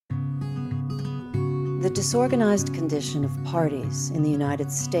The disorganized condition of parties in the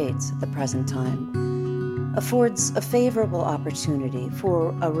United States at the present time affords a favorable opportunity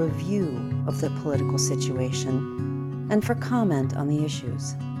for a review of the political situation and for comment on the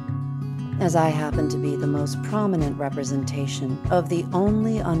issues. As I happen to be the most prominent representation of the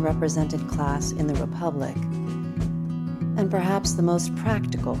only unrepresented class in the Republic, and perhaps the most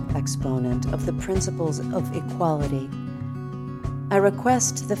practical exponent of the principles of equality, I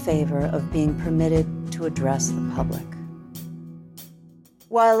request the favor of being permitted to address the public.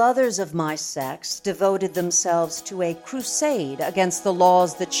 While others of my sex devoted themselves to a crusade against the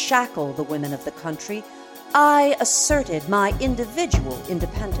laws that shackle the women of the country, I asserted my individual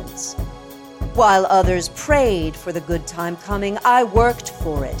independence. While others prayed for the good time coming, I worked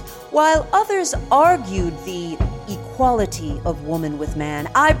for it. While others argued the equality of woman with man,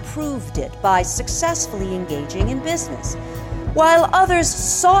 I proved it by successfully engaging in business. While others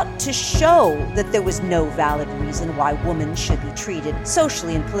sought to show that there was no valid reason why woman should be treated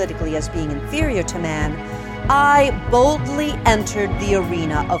socially and politically as being inferior to man, I boldly entered the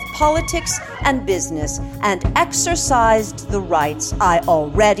arena of politics and business and exercised the rights I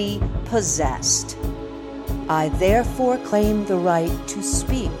already possessed. I therefore claim the right to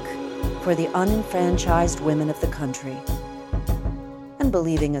speak for the unenfranchised women of the country. And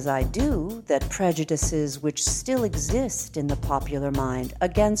believing as I do that prejudices which still exist in the popular mind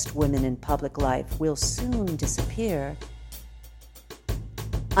against women in public life will soon disappear,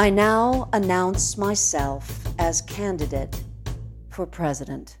 I now announce myself as candidate for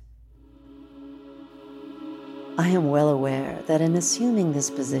president. I am well aware that in assuming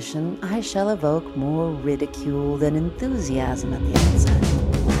this position, I shall evoke more ridicule than enthusiasm at the outset.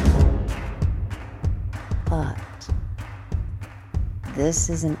 But this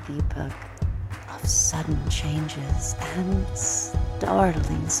is an epoch of sudden changes and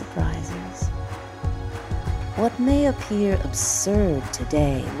startling surprises. What may appear absurd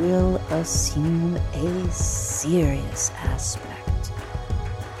today will assume a serious aspect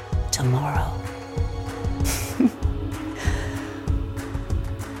tomorrow.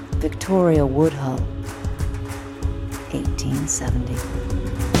 Victoria Woodhull,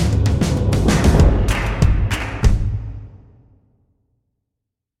 1870.